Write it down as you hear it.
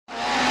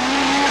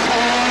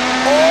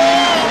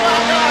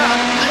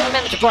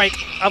to brake,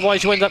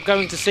 otherwise you end up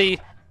going to see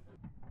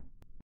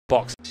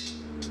box.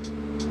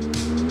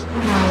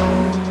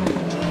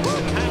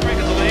 Handbrake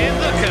on the way in,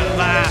 look at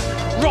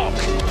that! Rock!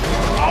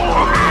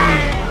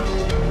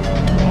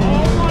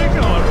 Oh my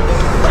god!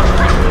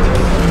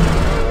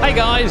 Hey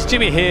guys,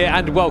 Jimmy here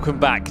and welcome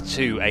back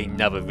to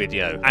another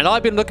video. And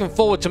I've been looking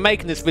forward to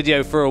making this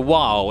video for a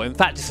while. In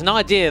fact, it's an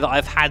idea that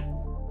I've had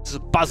just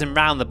buzzing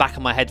around the back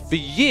of my head for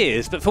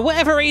years, but for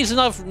whatever reason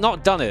I've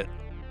not done it.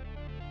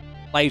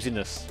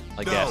 Laziness,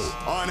 I guess.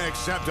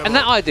 Unacceptable. And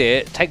that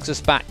idea takes us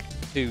back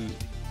to the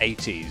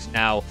 80s.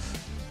 Now,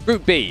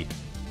 Group B,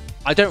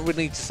 I don't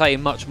really need to say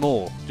much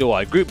more, do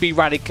I? Group B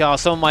rally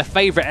cars, some of my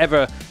favourite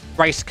ever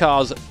race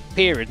cars,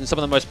 period, and some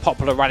of the most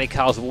popular rally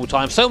cars of all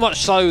time. So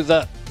much so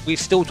that we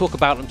still talk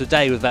about them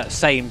today with that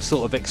same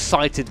sort of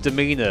excited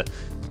demeanour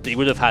that you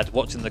would have had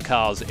watching the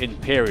cars in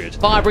period.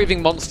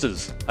 Fire-breathing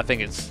monsters, I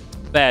think it's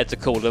fair to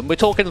call them. We're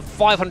talking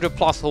 500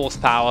 plus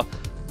horsepower,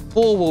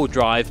 four-wheel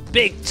drive,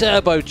 big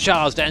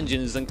turbocharged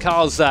engines, and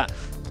cars that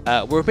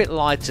were a bit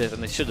lighter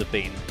than they should have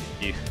been,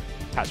 if you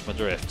catch my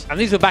drift. And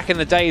these were back in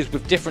the days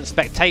with different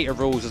spectator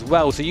rules as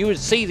well, so you would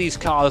see these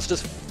cars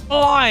just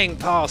flying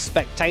past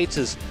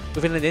spectators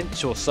within an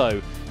inch or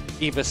so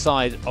either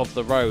side of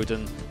the road.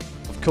 And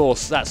of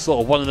course, that's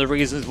sort of one of the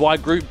reasons why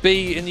Group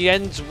B in the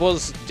end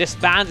was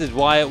disbanded,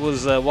 why it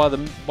was why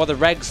the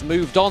regs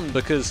moved on,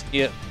 because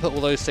you put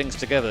all those things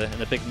together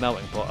in a big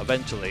melting pot,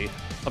 eventually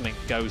something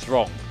goes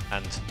wrong,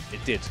 and it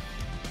did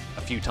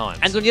a few times.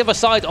 And on the other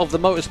side of the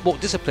motorsport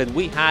discipline,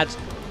 we had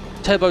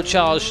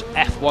turbocharged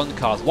F1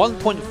 cars,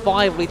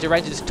 1.5 litre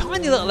engines,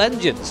 tiny little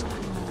engines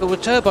that were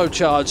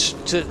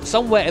turbocharged to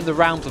somewhere in the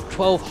realms of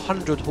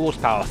 1200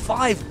 horsepower,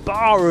 5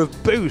 bar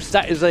of boost.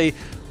 That is a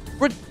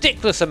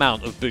ridiculous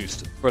amount of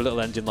boost for a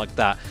little engine like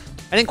that.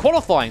 And in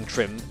qualifying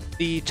trim,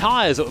 the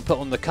tyres that were put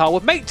on the car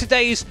would make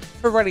today's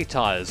Pirelli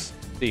tyres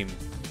seem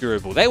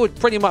durable. They would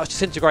pretty much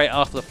disintegrate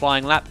after the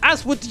flying lap,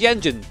 as would the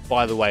engine,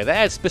 by the way. They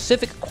had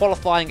specific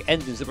qualifying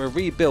engines that were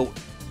rebuilt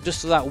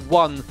just for that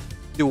one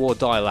do or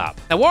die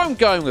lap. Now, where I'm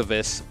going with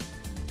this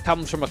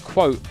comes from a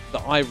quote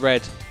that I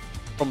read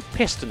from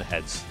Piston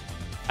Heads.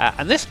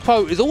 And this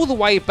quote is all the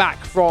way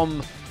back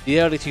from the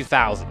early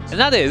 2000s, and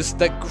that is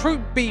that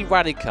Group B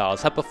rally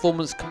cars had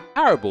performance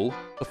comparable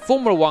to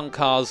Formula 1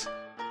 cars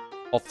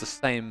of the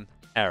same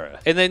era.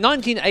 In the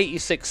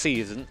 1986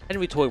 season,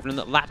 Henry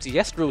Toivonen lapped the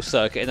Estoril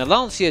circuit in a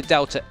Lancia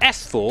Delta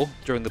S4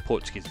 during the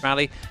Portuguese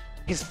rally.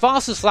 His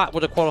fastest lap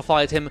would have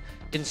qualified him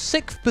in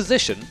 6th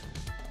position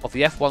of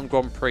the F1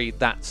 Grand Prix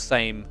that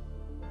same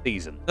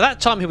season. Now, that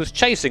time he was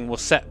chasing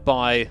was set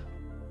by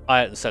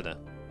Ayrton Senna,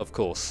 of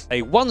course,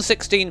 a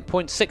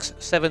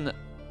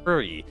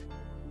 1:16.673.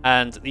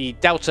 And the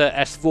Delta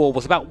S4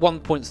 was about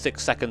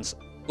 1.6 seconds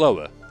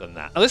slower than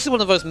that. Now, this is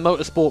one of those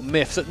motorsport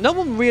myths that no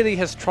one really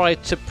has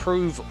tried to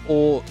prove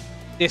or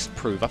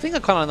disprove. I think I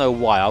kind of know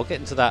why. I'll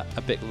get into that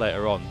a bit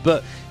later on.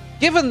 But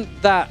given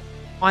that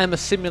I am a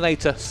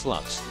simulator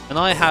slut, and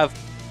I have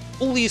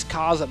all these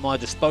cars at my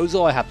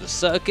disposal, I have the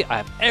circuit, I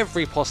have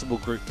every possible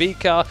Group B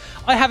car,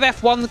 I have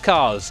F1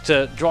 cars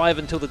to drive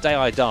until the day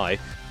I die,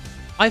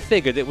 I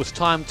figured it was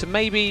time to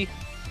maybe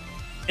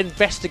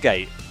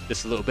investigate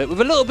this a little bit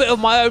with a little bit of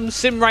my own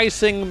sim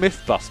racing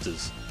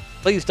mythbusters.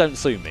 Please don't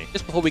sue me.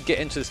 Just before we get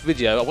into this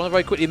video, I want to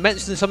very quickly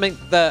mention something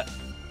that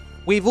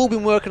we've all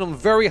been working on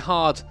very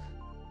hard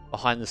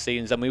behind the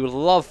scenes, and we would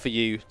love for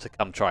you to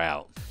come try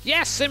out.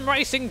 Yes, Sim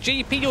Racing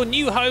GP, your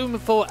new home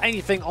for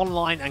anything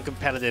online and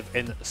competitive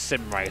in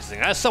sim racing.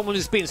 As someone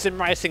who's been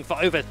sim racing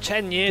for over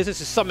 10 years,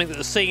 this is something that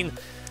the scene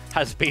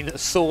has been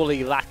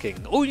sorely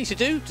lacking. All you need to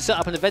do to set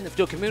up an event for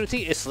your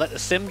community is select the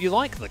sim you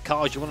like, the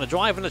cars you want to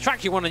drive, and the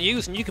track you want to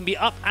use, and you can be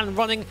up and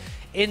running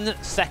in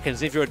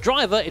seconds. If you're a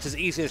driver, it's as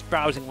easy as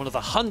browsing one of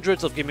the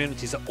hundreds of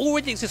communities that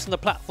already exist on the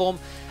platform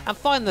and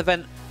find an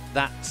event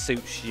that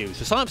suits you.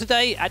 So sign up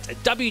today at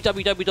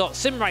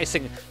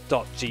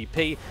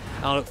www.simracing.gp,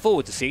 and I look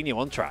forward to seeing you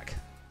on track.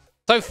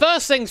 So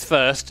first things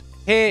first,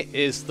 here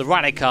is the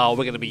rally car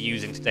we're going to be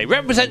using today.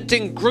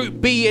 Representing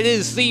Group B, it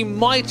is the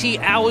mighty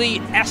Audi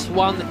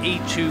S1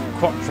 E2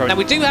 Quattro. Now,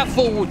 we do have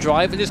four-wheel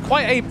drive. It is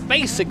quite a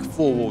basic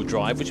four-wheel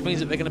drive, which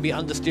means that we're going to be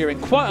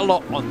understeering quite a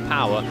lot on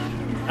power.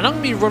 And I'm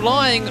going to be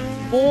relying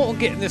more on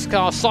getting this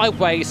car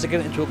sideways to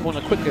get it into a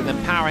corner quicker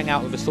than powering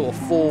out with a sort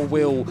of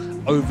four-wheel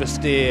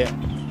oversteer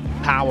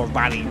power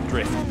rally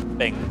drift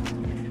thing.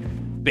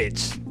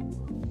 Bit.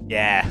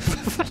 Yeah.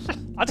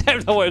 I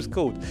don't know what it's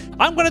called.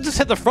 I'm going to just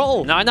hit the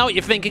throttle. Now, I know what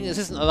you're thinking. This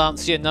isn't a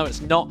Lancia. No,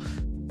 it's not.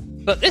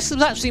 But this is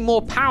actually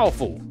more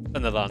powerful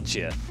than the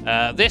Lancia.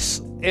 This,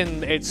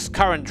 in its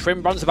current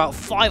trim, runs about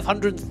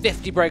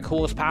 550 brake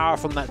horsepower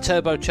from that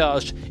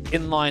turbocharged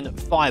inline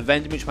 5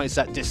 engine, which makes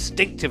that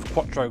distinctive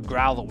Quattro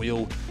growl that we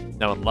all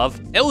know and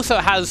love. It also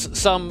has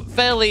some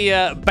fairly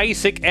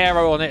basic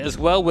aero on it as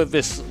well, with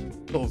this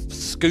sort of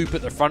scoop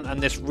at the front and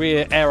this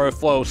rear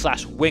aerofoil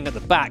slash wing at the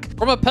back.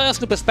 From a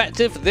personal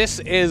perspective, this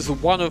is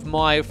one of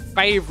my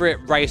favorite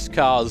race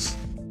cars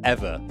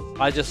ever.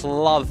 I just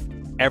love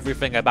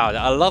everything about it.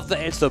 I love that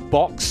it's a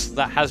box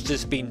that has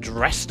just been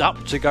dressed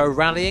up to go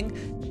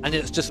rallying. and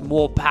it's just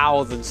more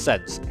power than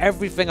sense.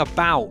 Everything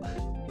about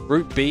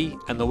Group B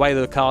and the way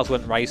the cars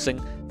went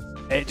racing,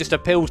 it just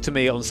appeals to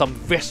me on some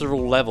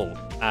visceral level,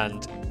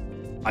 and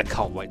I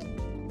can't wait,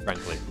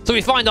 frankly. So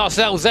we find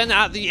ourselves then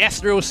at the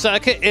ethereal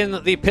circuit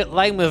in the pit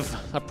lane with,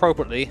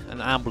 appropriately,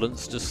 an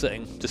ambulance just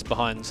sitting just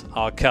behind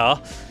our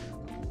car.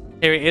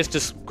 Here it is,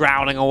 just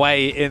growling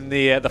away in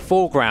the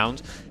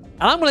foreground.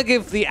 And I'm going to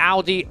give the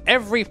Audi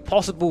every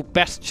possible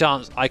best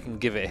chance I can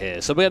give it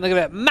here. So we're going to give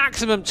it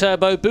maximum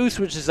turbo boost,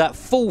 which is that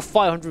full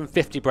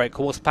 550 brake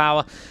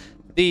horsepower.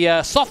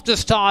 The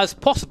softest tyres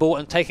possible,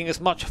 and taking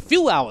as much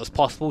fuel out as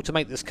possible to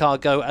make this car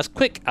go as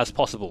quick as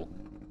possible.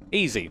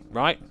 Easy,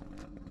 right?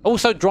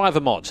 Also,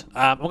 driver mod.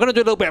 I'm going to do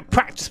a little bit of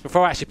practice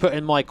before I actually put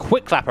in my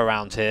quick lap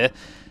around here.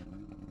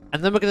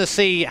 And then we're going to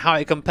see how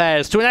it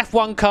compares to an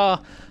F1 car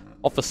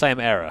of the same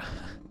era.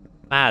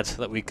 Mad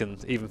that we can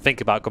even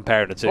think about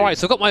comparing the two. Alright,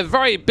 so I've got my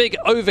very big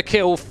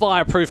overkill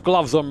fireproof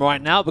gloves on right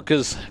now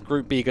because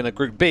Group B gonna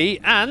Group B,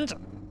 and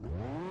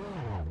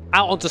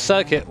out onto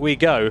circuit we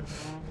go.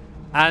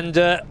 And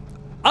I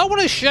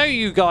want to show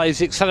you guys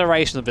the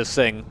acceleration of this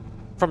thing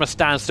from a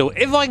standstill,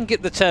 if I can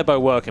get the turbo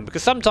working,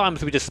 because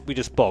sometimes we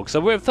just bog. So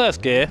we're in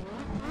first gear.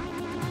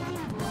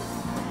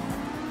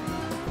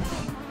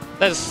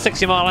 There's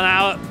 60 mile an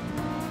hour.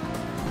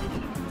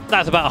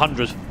 That's about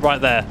 100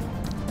 right there.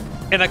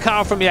 In a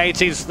car from the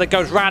 80s that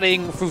goes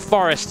rallying through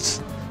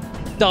forests,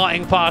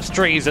 darting past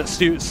trees at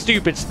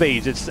stupid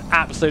speeds. It's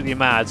absolutely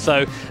mad.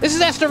 So this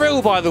is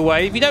Estoril, by the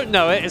way. If you don't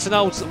know it, it's an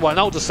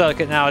older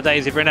circuit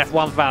nowadays. If you're an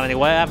F1 fan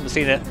anyway, I haven't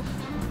seen it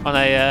on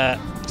a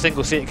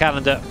single-seat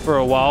calendar for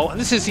a while.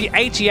 And this is the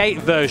 88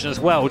 version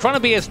as well. We're trying to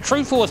be as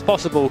truthful as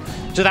possible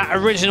to that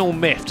original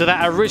myth, to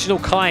that original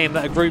claim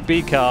that a Group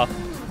B car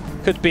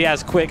could be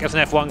as quick as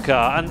an F1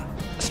 car. And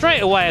straight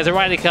away, as a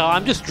rally car,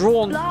 I'm just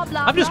drawn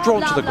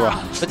to the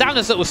grass. But down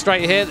this little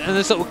straight here, and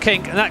this little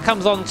kink, and that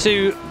comes on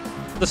to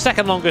the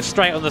second longest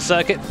straight on the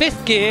circuit.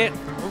 Fifth gear,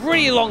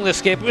 really long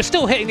this gear, but we're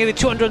still hitting nearly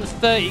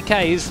 230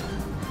 Ks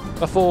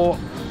before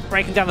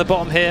breaking down the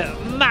bottom here.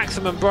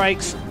 Maximum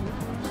brakes.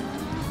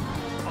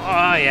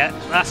 Oh yeah,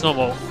 that's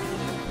normal.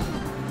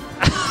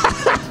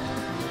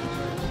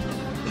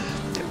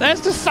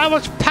 There's just so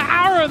much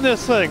power in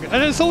this thing,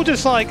 and it's all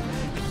just like,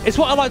 it's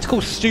what I like to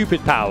call stupid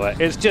power.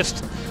 It's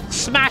just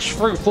smash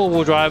through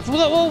four-wheel drive.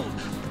 Well,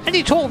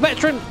 any torque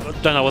veteran,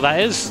 don't know what that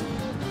is.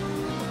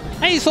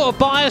 Any sort of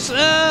bias,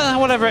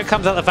 whatever it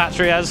comes out the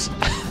factory as.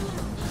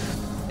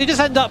 You just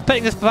end up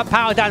putting this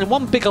power down in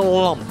one big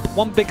lump,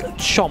 one big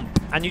chomp,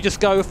 and you just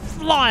go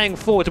flying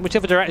forward in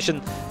whichever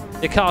direction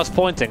your car's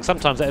pointing.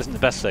 Sometimes that isn't the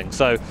best thing.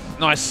 So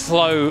nice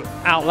slow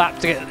out lap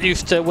to get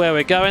used to where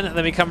we're going, and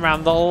then we come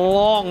around the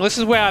long. This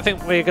is where I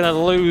think we're going to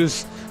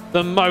lose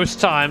the most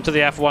time to the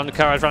F1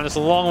 car, around this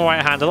long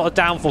right hand. A lot of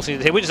downforce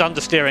needed here. We're just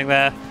understeering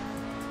there.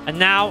 And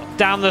now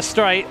down the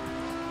straight,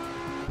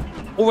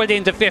 already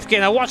into fifth gear.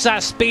 Now watch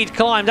that speed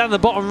climb down the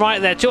bottom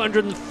right there.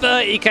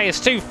 230 Ks,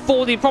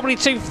 240, probably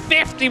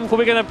 250 before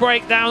we're going to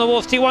break down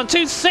towards T1.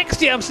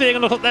 260 I'm seeing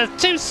on the top there.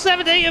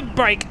 270 and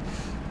brake.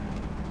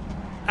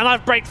 And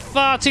I've braked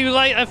far too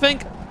late, I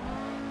think.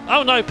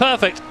 Oh no,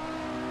 perfect.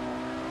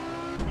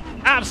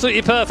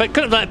 Absolutely perfect.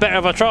 Couldn't have done it better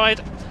if I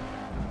tried.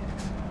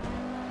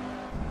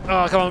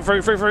 Oh, come on,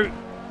 through.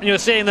 And you're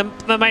seeing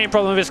the main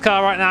problem with this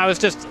car right now is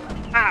just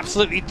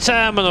absolutely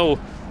terminal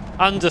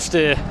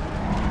understeer.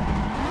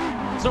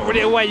 It's not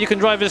really a way you can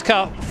drive this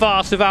car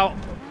fast without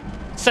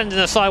sending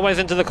her sideways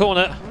into the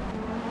corner.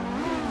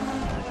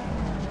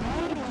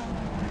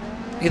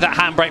 Get that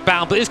handbrake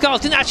bound, but these cars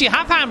didn't actually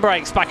have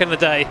handbrakes back in the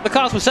day. The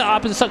cars were set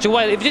up in such a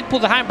way that if you did pull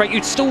the handbrake,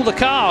 you'd stall the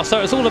car.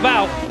 So it's all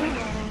about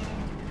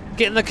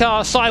getting the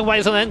car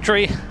sideways on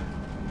entry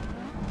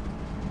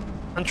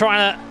and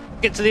trying to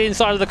get to the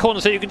inside of the corner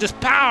so you can just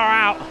power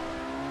out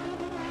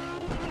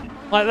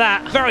like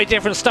that. Very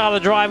different style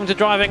of driving to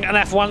driving an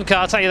F1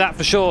 car, I'll tell you that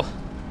for sure.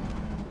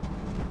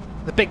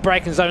 The big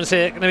braking zones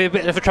here going to be a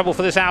bit of a trouble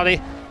for this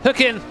Audi. Hook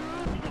in,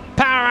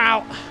 power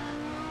out.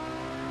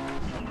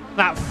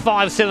 That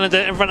 5-cylinder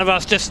in front of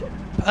us just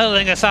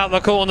pulling us out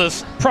the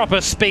corners. Proper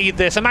speed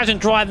this. Imagine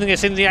driving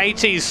this in the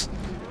 80s.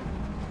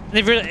 And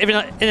if you're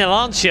in a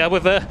Lancia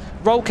with a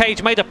roll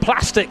cage made of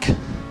plastic,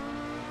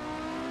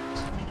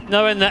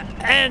 knowing that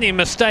any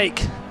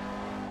mistake,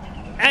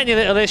 any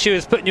little issue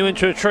is putting you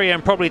into a tree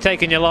and probably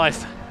taking your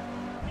life.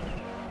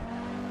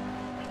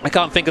 I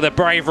can't think of the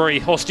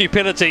bravery or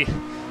stupidity,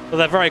 but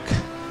they're very,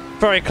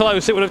 very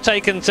close. It would have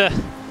taken to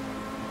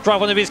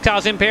drive one of these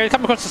cars in here.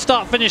 Come across the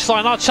start-finish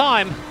line. Our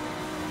time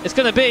is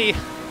going to be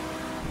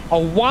a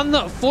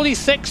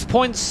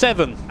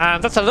 1:46.7,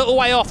 and that's a little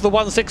way off the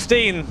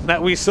 1:16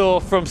 that we saw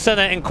from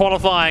Senna in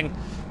qualifying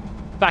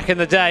back in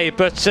the day.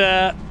 But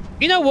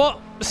you know what?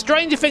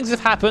 Stranger things have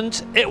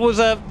happened. It was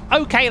a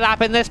okay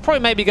lap in this.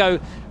 Probably maybe go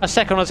a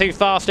second or two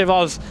faster if I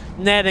was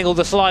nailing all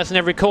the slides in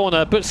every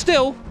corner, but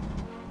still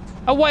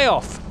a way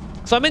off.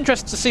 So I'm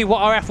interested to see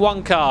what our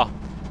F1 car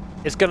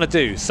is going to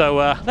do. So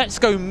let's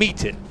go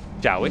meet it,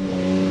 shall we?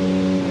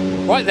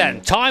 Right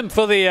then, time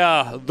for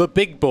the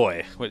big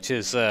boy, which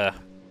is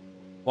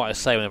what what I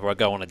say whenever I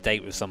go on a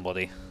date with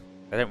somebody.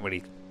 I don't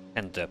really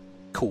tend to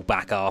call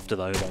back after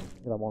though, if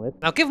I'm honest.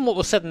 Now, given what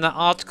was said in that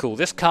article,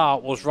 this car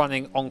was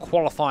running on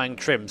qualifying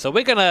trim, so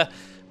we're gonna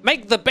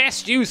make the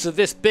best use of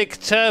this big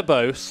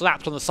turbo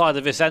slapped on the side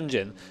of this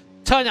engine,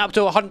 turn it up to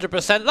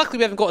 100%. Luckily,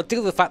 we haven't got to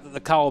deal with the fact that the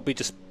car will be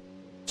just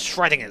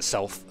shredding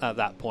itself at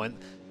that point,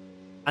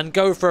 and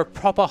go for a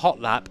proper hot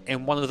lap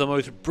in one of the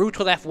most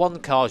brutal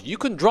F1 cars you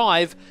can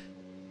drive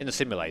in a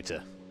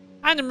simulator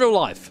and in real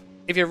life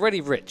if you're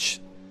really rich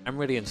and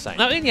really insane.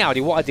 Now, in the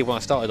Audi, what I did when I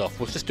started off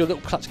was just do a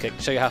little clutch kick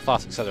to show you how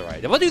fast it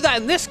accelerated. If I do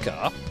that in this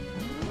car,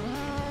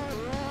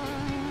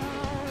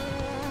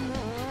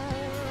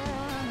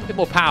 a bit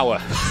more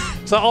power.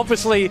 So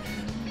obviously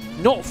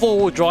not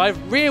four-wheel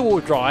drive,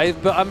 rear-wheel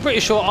drive, but I'm pretty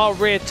sure our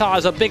rear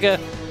tyres are bigger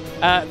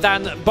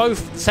than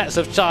both sets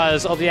of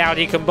tyres of the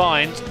Audi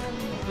combined.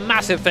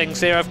 Massive things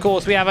here. Of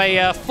course, we have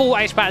a full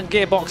 8-pattern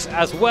gearbox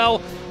as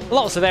well.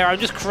 Lots of air. I'm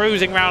just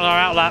cruising around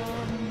our outlap.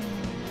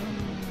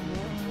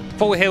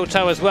 Full heel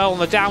toe as well on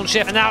the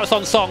downshift, and now it's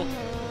on song.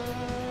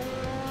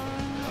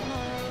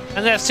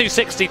 And there's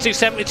 260,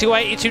 270,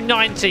 280,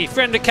 290,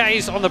 300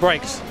 Ks on the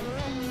brakes.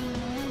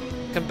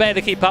 Can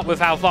barely keep up with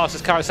how fast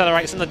this car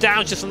accelerates, and the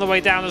downshift's on the way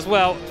down as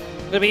well.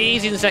 It'll be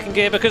easy in second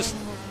gear because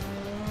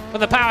when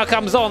the power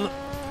comes on,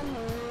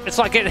 it's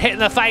like getting hit in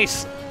the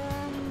face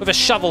with a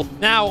shovel.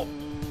 Now,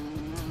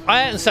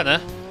 Ayrton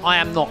Senna, I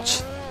am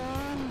not.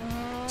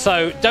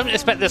 So don't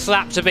expect this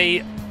lap to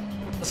be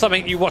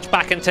something you watch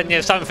back in 10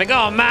 years' time and think,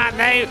 oh man,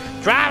 they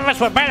drivers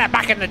were better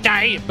back in the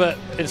day. But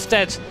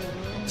instead,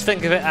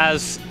 think of it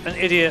as an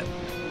idiot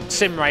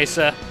sim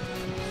racer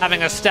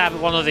having a stab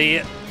at one of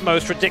the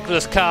most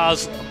ridiculous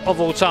cars of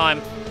all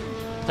time.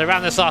 So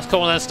around this last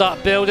corner and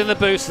start building the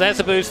boost. There's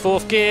the boost,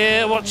 fourth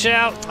gear, watch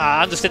out.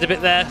 I understood a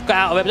bit there, got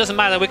out of it, but it doesn't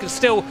matter. We can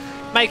still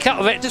make up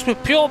of it just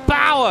with pure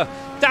power.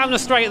 Down the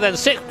straight then,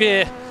 sixth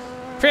gear,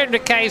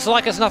 300 Ks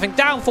like it's nothing.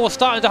 Downforce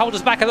starting to hold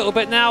us back a little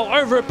bit now,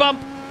 over a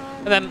bump,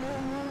 and then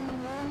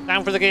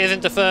down for the gears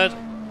into third,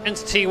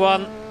 into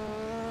T1.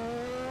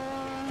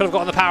 Could have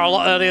gotten the power a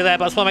lot earlier there,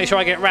 but I just want to make sure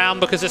I get round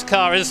because this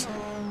car is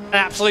an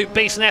absolute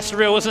beast, and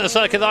Estoril isn't a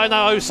circuit that I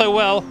know so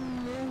well.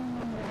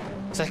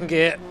 Second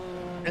gear,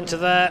 into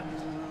there,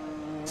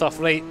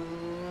 softly,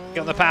 get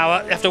on the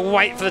power. You have to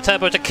wait for the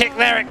turbo to kick.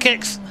 There it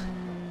kicks.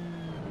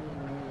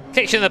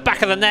 Kicks you in the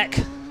back of the neck,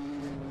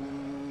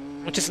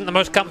 which isn't the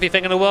most comfy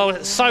thing in the world.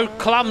 It's so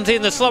clumsy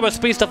in the slower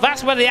speed stuff.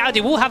 That's where the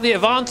Audi will have the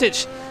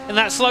advantage in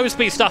that slow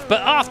speed stuff.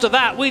 But after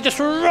that, we just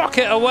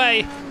rocket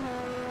away.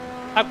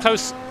 How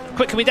close?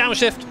 Quick can we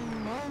downshift?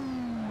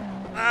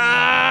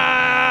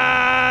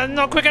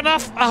 Not quick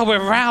enough. Oh, we're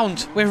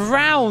round. We're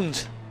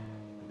round.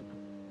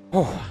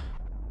 Oh.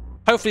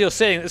 Hopefully you're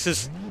seeing this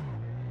is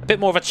a bit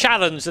more of a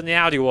challenge than the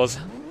Audi was.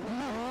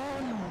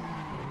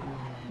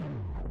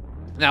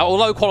 Now,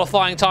 although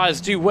qualifying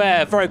tyres do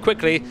wear very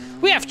quickly,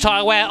 we have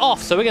tyre wear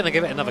off, so we're going to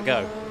give it another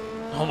go.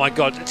 Oh my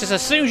god, just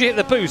as soon as you hit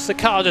the boost, the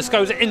car just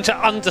goes into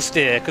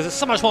understeer because there's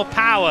so much more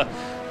power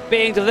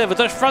being delivered.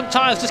 Those front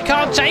tyres just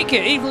can't take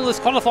it, even with this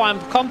qualifying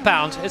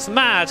compound. It's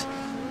mad.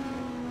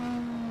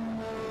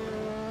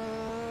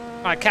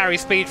 I carry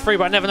speed through,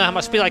 but I never know how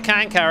much speed I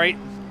can carry.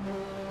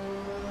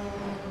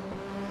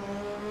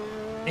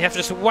 You have to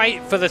just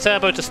wait for the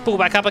turbo to spool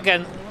back up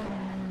again.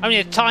 Only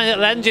a tiny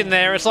little engine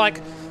there. It's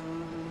like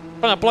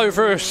trying to blow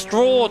through a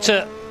straw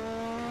to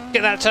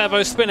get that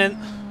turbo spinning.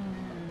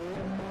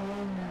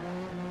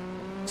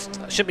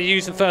 Should be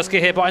using first gear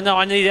here, but I know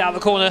I need it out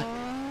of the corner.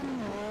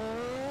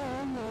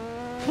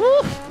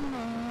 Woo.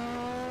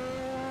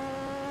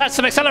 That's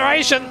some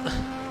acceleration.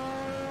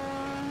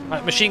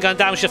 Right, machine gun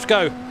downshift,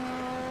 go.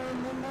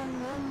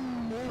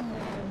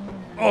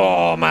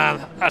 Oh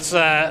man, that's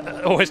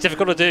always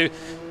difficult to do.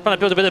 Trying to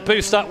build a bit of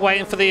boost up,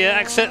 waiting for the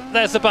exit.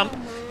 There's the bump.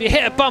 If you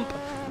hit a bump,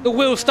 the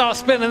wheels start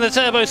spinning, the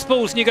turbo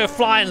spools, and you go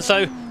flying.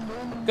 So,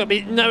 got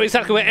to know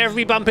exactly where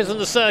every bump is on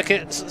the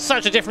circuit. It's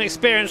such a different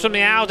experience from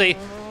the Audi.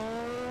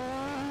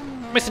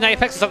 Missing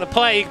apex is like the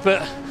plague,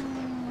 but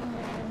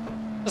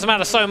doesn't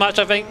matter so much.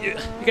 I think you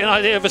get an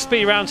idea of a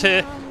speed round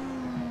here.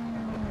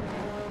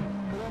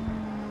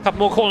 Couple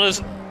more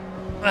corners.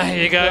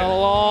 There you go. A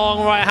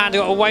long right hand.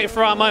 You've got to wait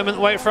for our moment.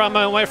 Wait for our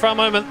moment. Wait for our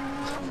moment.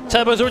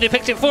 Turbo's already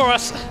picked it for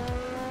us.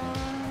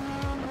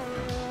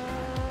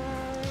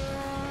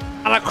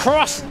 And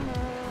across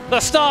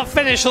the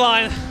start-finish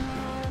line.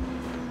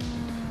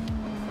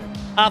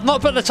 I've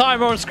not put the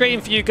timer on screen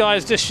for you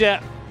guys just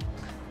yet.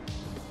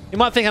 You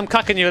might think I'm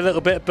cucking you a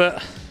little bit,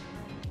 but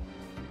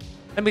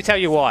let me tell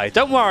you why.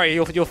 Don't worry,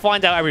 you'll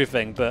find out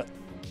everything, but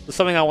there's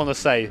something I want to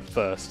say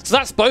first. So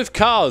that's both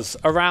cars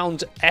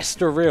around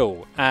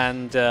Estoril,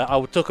 and I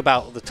will talk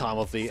about the time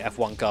of the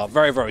F1 car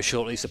very, very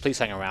shortly, so please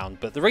hang around.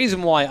 But the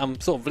reason why I'm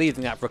sort of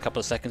leaving that for a couple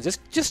of seconds is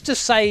just to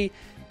say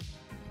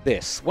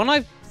this. When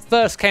I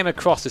first came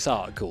across this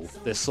article,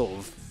 this sort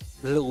of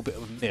little bit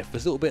of myth,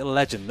 this little bit of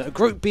legend, that a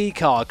Group B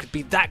car could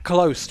be that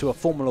close to a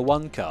Formula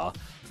 1 car,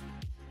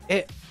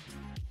 it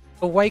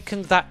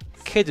awakened that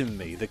kid in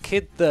me, the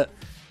kid that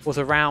was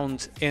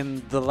around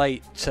in the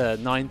late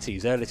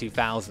 90s, early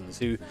 2000s,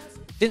 who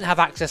didn't have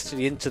access to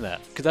the internet,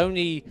 could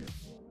only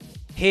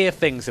hear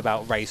things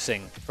about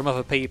racing from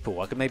other people.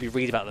 I could maybe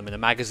read about them in a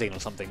magazine or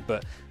something,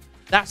 but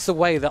that's the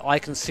way that I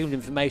consumed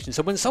information.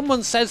 So when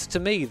someone says to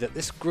me that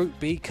this Group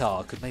B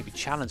car could maybe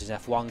challenge an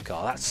F1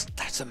 car,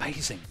 that's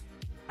amazing.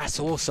 That's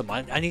awesome.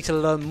 I need to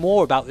learn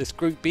more about this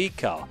Group B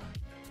car.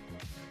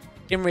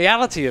 In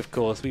reality, of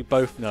course, we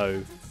both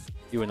know,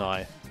 you and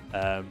I,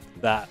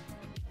 that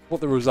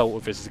what the result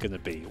of this is going to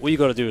be. All you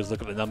got to do is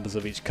look at the numbers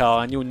of each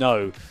car and you'll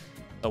know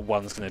that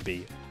one's going to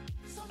be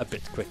a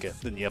bit quicker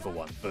than the other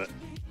one. But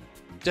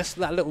just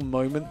that little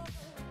moment,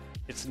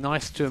 it's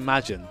nice to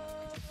imagine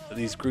that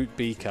these Group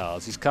B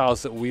cars, these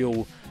cars that we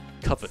all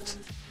covet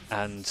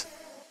and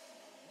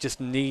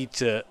just need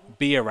to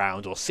be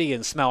around or see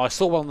and smell. I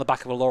saw one on the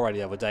back of a lorry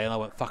the other day and I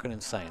went fucking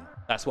insane.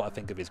 That's what I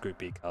think of these Group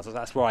B cars.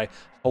 That's where I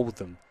hold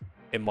them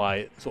in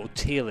my sort of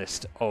tier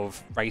list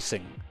of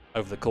racing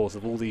over the course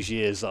of all these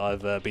years that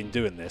I've been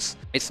doing this.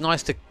 It's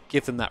nice to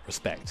give them that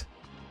respect.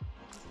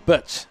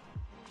 But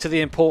to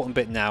the important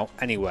bit now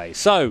anyway.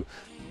 So,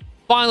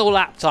 final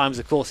lap times,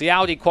 of course, the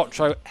Audi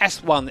Quattro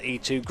S1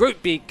 E2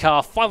 Group B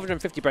car,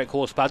 550 brake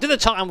horsepower, did a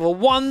time of a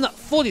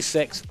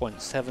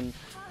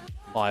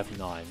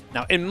 1:46.759.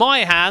 Now, in my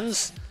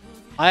hands,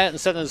 Ayrton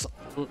Senna's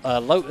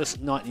Lotus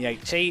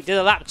 98T did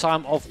a lap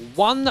time of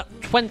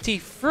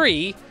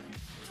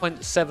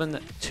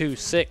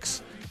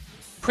 1:23.726.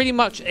 Pretty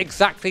much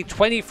exactly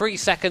 23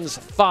 seconds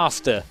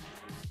faster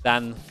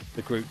than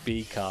the Group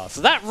B car. So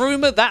that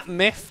rumour, that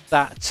myth,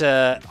 that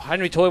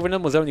Henry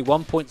Toivonen was only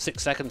 1.6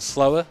 seconds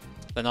slower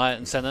than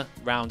Ayrton Senna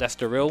round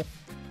Estoril,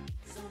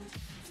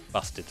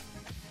 busted.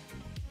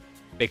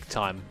 Big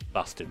time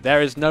busted.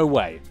 There is no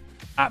way,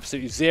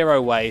 absolutely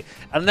zero way,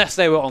 unless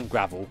they were on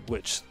gravel,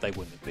 which they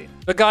wouldn't have been.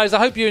 But guys, I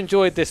hope you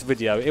enjoyed this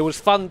video. It was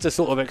fun to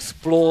sort of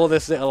explore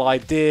this little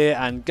idea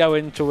and go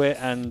into it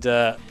and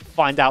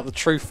find out the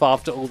truth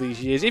after all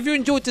these years. If you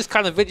enjoyed this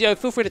kind of video,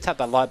 feel free to tap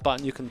that like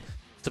button. You can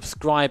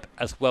subscribe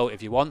as well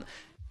if you want.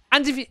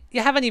 And if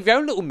you have any of your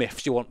own little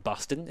myths you want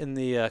busting in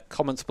the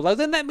comments below,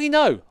 then let me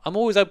know. I'm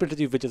always open to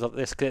do videos like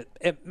this because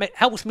it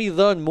helps me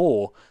learn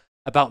more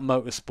about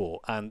motorsport,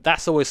 and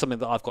that's always something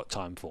that I've got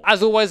time for.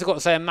 As always, I've got to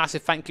say a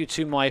massive thank you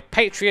to my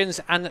Patreons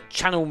and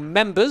channel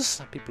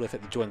members. People who've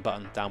hit the join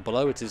button down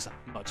below, it is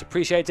much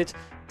appreciated.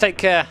 Take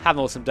care, have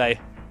an awesome day.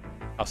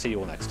 I'll see you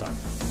all next time.